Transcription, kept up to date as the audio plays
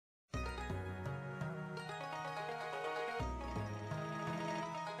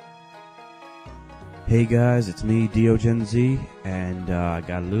Hey guys, it's me, DioGenZ, and I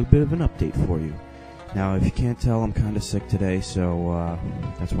got a little bit of an update for you. Now, if you can't tell, I'm kind of sick today, so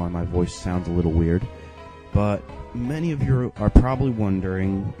that's why my voice sounds a little weird. But many of you are probably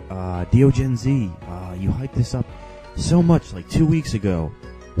wondering, DioGenZ, you hyped this up so much like 2 weeks ago.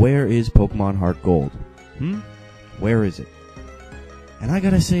 Where is Pokemon Heart Gold? Where is it? And I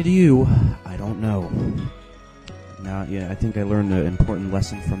gotta say to you, I don't know. Now, I think I learned an important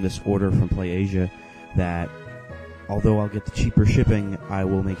lesson from this order from PlayAsia, that although I'll get the cheaper shipping, I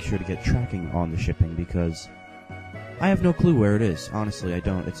will make sure to get tracking on the shipping, because I have no clue where it is. Honestly, I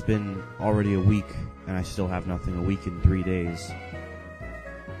don't. It's been already a week, and I still have nothing. A week and 3 days.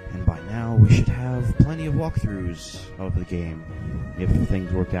 And by now, we should have plenty of walkthroughs of the game, if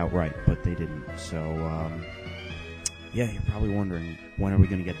things worked out right, but they didn't. So, you're probably wondering, when are we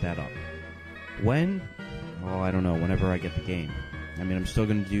going to get that up? When? Well, I don't know, whenever I get the game. I mean, I'm still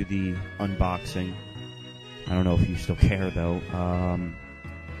going to do the unboxing. I don't know if you still care, though.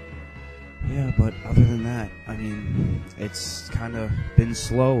 But other than that, I mean, it's kind of been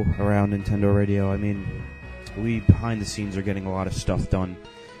slow around Nintendo Radio. I mean, we behind the scenes are getting a lot of stuff done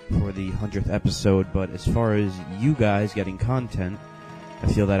for the 100th episode, but as far as you guys getting content, I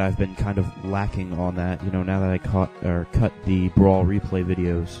feel that I've been kind of lacking on that, now that I cut the Brawl replay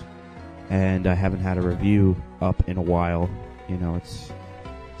videos, and I haven't had a review up in a while.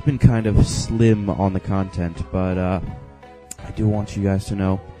 It's been kind of slim on the content, but I do want you guys to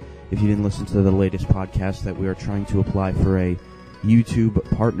know, if you didn't listen to the latest podcast, that we are trying to apply for a YouTube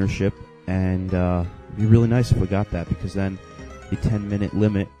partnership, and it'd be really nice if we got that, because then the 10-minute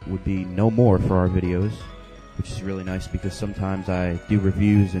limit would be no more for our videos, which is really nice, because sometimes I do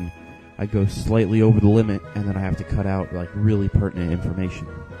reviews and I go slightly over the limit, and then I have to cut out like really pertinent information.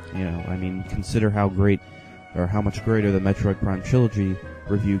 I mean, consider how great, or how much greater, the Metroid Prime Trilogy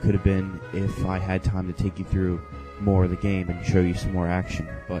review could have been if I had time to take you through more of the game and show you some more action,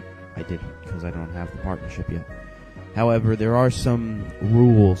 but I didn't, because I don't have the partnership yet. However, there are some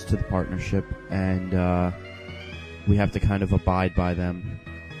rules to the partnership, and we have to kind of abide by them.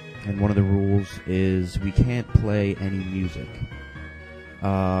 And one of the rules is we can't play any music.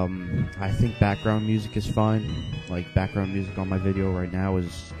 I think background music is fine. Like, background music on my video right now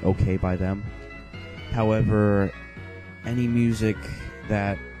is okay by them. However, any music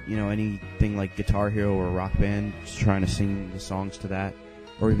that, anything like Guitar Hero or Rock Band, just trying to sing the songs to that,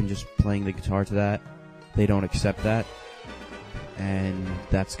 or even just playing the guitar to that, they don't accept that. And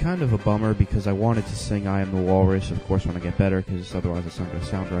that's kind of a bummer, because I wanted to sing I Am the Walrus, of course, when I get better, because otherwise it's not going to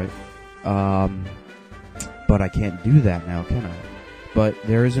sound right. But I can't do that now, can I? But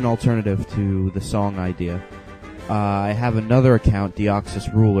there is an alternative to the song idea. I have another account,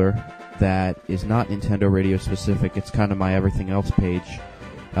 Deoxys Ruler, that is not Nintendo Radio specific. It's kind of my everything else page.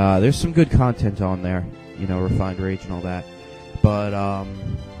 There's some good content on there, Refined Rage and all that. But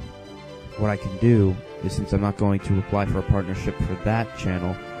what I can do is, since I'm not going to apply for a partnership for that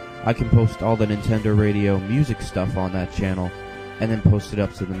channel, I can post all the Nintendo Radio music stuff on that channel and then post it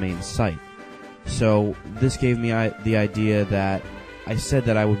up to the main site. So this gave me the idea that I said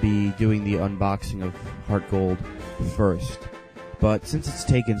that I would be doing the unboxing of Heart Gold first. But since it's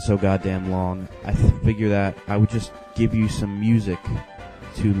taken so goddamn long, I figure that I would just give you some music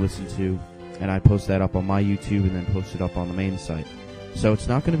to listen to, and I'd post that up on my YouTube and then post it up on the main site. So it's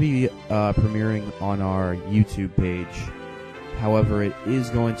not going to be premiering on our YouTube page. However, it is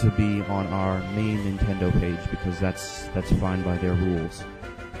going to be on our main Nintendo page, because that's fine by their rules.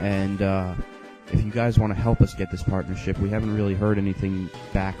 And if you guys want to help us get this partnership, we haven't really heard anything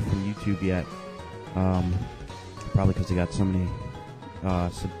back from YouTube yet. Probably because they got so many,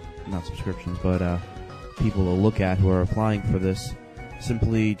 not subscriptions, but people to look at who are applying for this.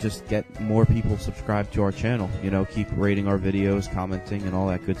 Simply just get more people subscribed to our channel. Keep rating our videos, commenting, and all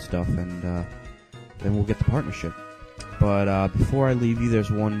that good stuff, and then we'll get the partnership. But before I leave you,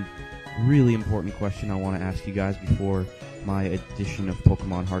 there's one really important question I want to ask you guys before my edition of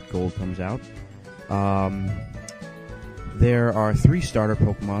Pokemon Heart Gold comes out. There are 3 starter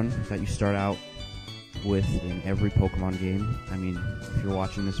Pokemon that you start out with in every Pokemon game. I mean, if you're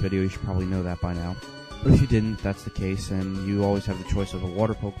watching this video, you should probably know that by now. But if you didn't, that's the case, and you always have the choice of a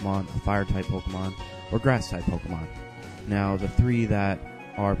water Pokemon, a fire-type Pokemon, or grass-type Pokemon. Now, the 3 that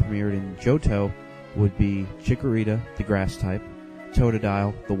are premiered in Johto would be Chikorita, the grass-type,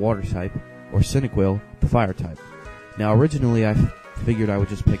 Totodile, the water-type, or Cyndaquil, the fire-type. Now, originally, I figured I would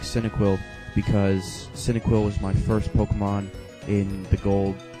just pick Cyndaquil, because Cyndaquil was my first Pokemon in the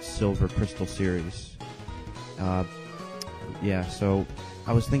Gold, Silver, Crystal series. So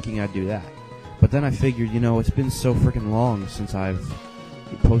I was thinking I'd do that. But then I figured, it's been so freaking long since I've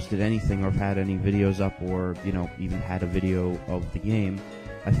posted anything or had any videos up or, even had a video of the game,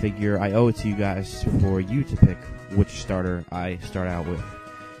 I figure I owe it to you guys for you to pick which starter I start out with.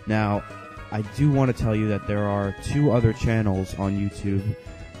 Now, I do want to tell you that there are 2 other channels on YouTube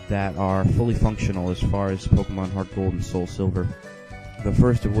that are fully functional as far as Pokemon Heart Gold and Soul Silver. The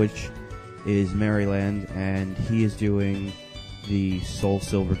first of which is Maryland, and he is doing the Soul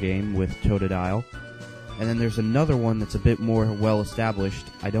Silver game with Totodile. And then there's another one that's a bit more well established.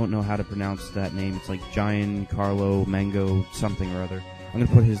 I don't know how to pronounce that name. It's like Giancarlo Mango something or other. I'm going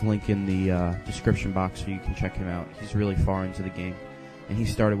to put his link in the description box so you can check him out. He's really far into the game. And he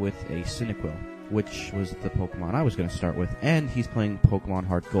started with a Cyndaquil, which was the Pokemon I was going to start with. And he's playing Pokemon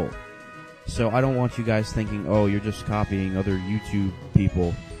Heart Gold. So I don't want you guys thinking, oh, you're just copying other YouTube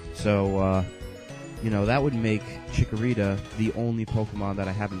people. So, that would make Chikorita the only Pokemon that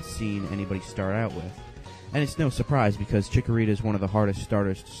I haven't seen anybody start out with. And it's no surprise because Chikorita is one of the hardest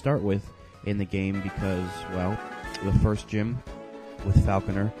starters to start with in the game because, well, the first gym with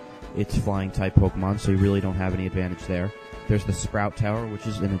Falconer, it's flying-type Pokemon, so you really don't have any advantage there. There's the Sprout Tower, which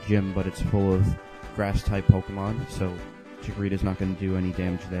is in a gym, but it's full of grass-type Pokemon, so Chikorita's not going to do any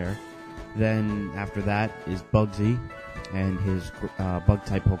damage there. Then, after that, is Bugsy and his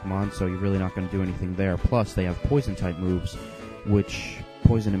Bug-type Pokemon, so you're really not going to do anything there. Plus, they have Poison-type moves, which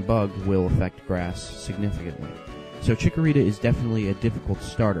Poison and Bug will affect grass significantly. So Chikorita is definitely a difficult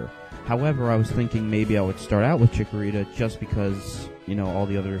starter. However, I was thinking maybe I would start out with Chikorita just because, all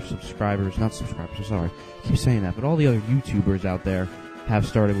the other I keep saying that, but all the other YouTubers out there have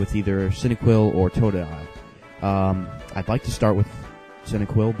started with either Cyndaquil or Totodile. I'd like to start with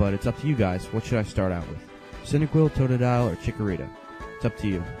Cyndaquil, but it's up to you guys. What should I start out with? Cyndaquil, Totodile, or Chikorita? It's up to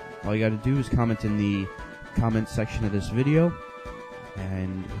you. All you gotta do is comment in the comment section of this video,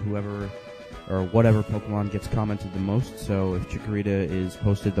 and whoever or whatever Pokemon gets commented the most. So if Chikorita is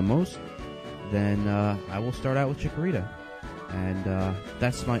posted the most, then I will start out with Chikorita. And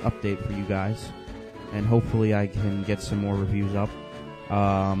that's my update for you guys. And hopefully I can get some more reviews up.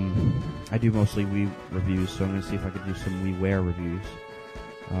 I do mostly Wii reviews, so I'm going to see if I could do some WiiWare reviews.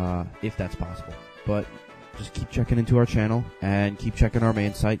 If that's possible. But just keep checking into our channel and keep checking our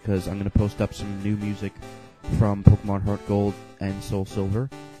main site because I'm going to post up some new music from Pokemon Heart Gold and Soul Silver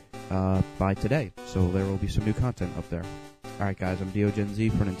by today. So there will be some new content up there. Alright guys, I'm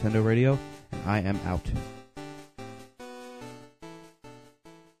DioGenZ for Nintendo Radio, and I am out.